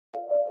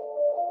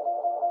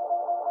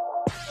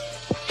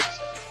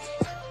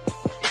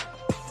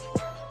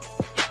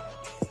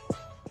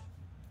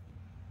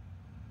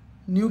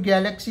New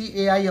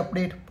Galaxy AI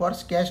update for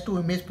sketch to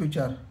image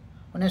feature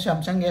on a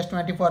Samsung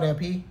S24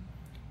 FE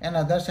and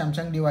other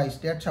Samsung device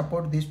that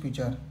support this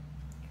feature.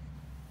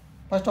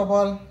 First of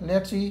all,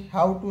 let's see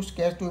how to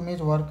sketch to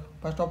image work.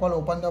 First of all,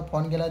 open the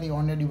phone gallery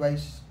on your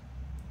device.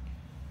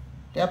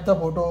 Tap the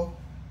photo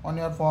on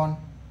your phone.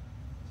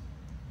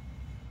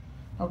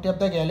 Now tap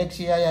the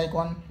Galaxy AI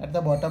icon at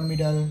the bottom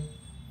middle.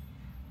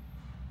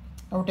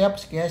 Now tap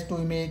sketch to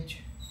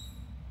image.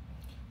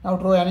 Now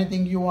draw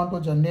anything you want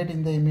to generate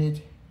in the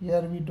image.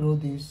 Here we draw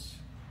this.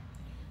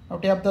 Now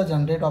tap the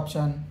generate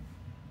option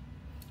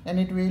and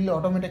it will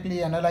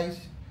automatically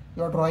analyze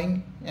your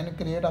drawing and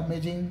create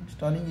amazing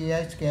stunning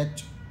AI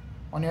sketch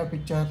on your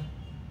picture.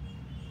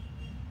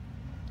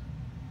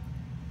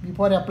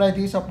 Before apply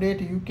this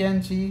update, you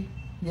can see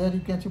here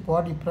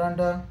four different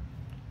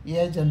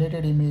AI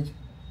generated image.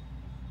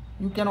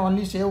 You can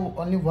only save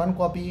only one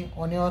copy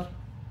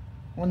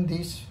on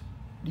this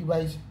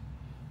device.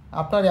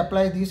 After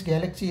apply this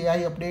Galaxy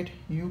AI update,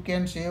 you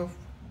can save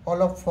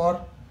all of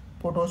 4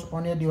 photos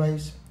on your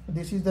device.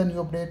 This is the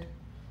new update.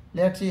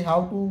 Let's see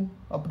how to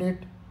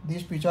update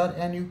this feature,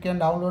 and you can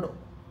download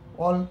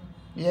all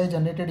AI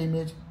generated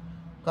image.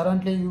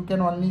 Currently you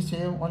can only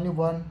save only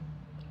one.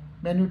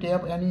 When you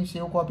tap any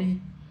save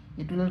copy,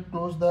 it will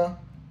close the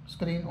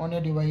screen on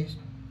your device,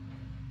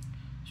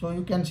 so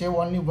you can save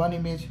only one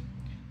image.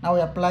 Now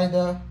apply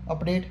the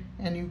update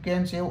and you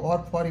can save all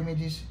 4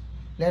 images.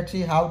 Let's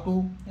see how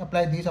to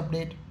apply this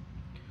update.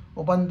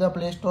 Open the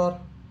Play Store,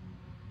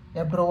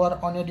 app drawer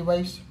on your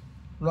device,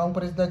 long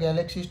press the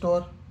Galaxy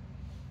Store,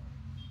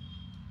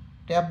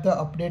 tap the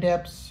update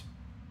apps.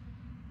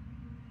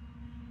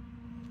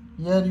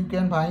 Here you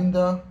can find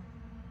the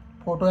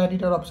photo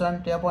editor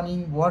option, tap on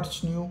in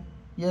what's new.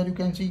 Here you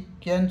can see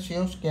can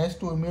save sketch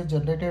to image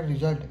generated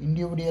result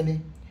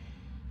individually.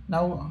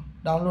 Now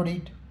download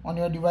it on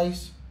your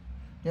device.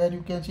 Here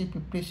you can see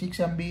 56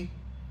 MB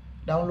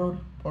download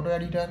photo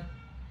editor.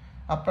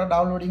 After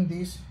downloading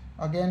this,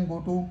 again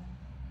go to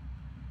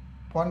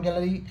phone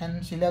gallery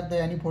and select the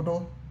any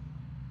photo,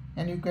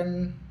 and you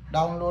can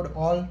download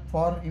all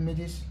 4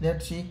 images.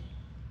 Let's see.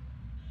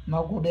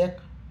 Now go back,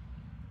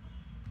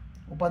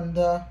 open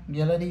the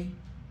gallery,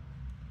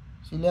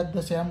 select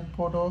the same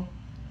photo,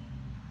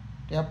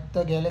 tap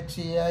the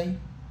Galaxy AI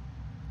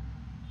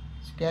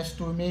sketch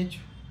to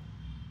image.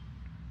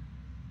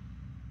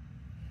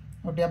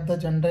 Now tap the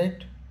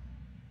generate,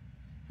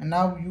 and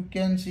now you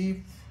can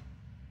see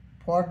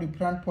 4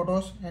 different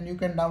photos and you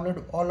can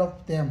download all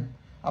of them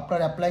after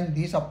applying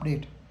this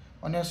update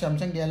on your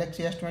Samsung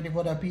Galaxy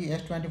S24 FE,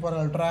 S24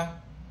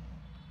 Ultra,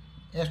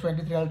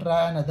 S23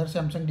 Ultra and other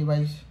Samsung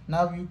device.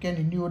 Now you can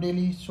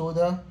individually show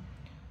the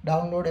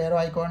download arrow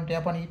icon,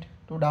 tap on it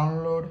to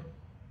download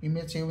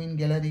image, save in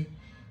gallery.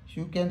 So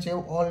you can save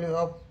all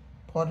your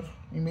 4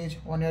 image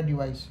on your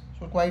device.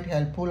 So quite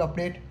helpful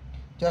update.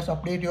 Just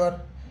update your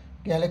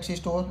Galaxy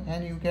Store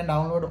and you can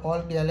download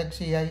all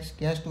Galaxy AI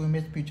sketch to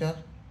image feature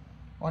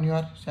on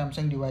your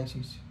Samsung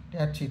devices.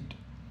 That's it.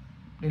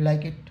 If you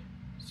like it,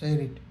 share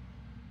it.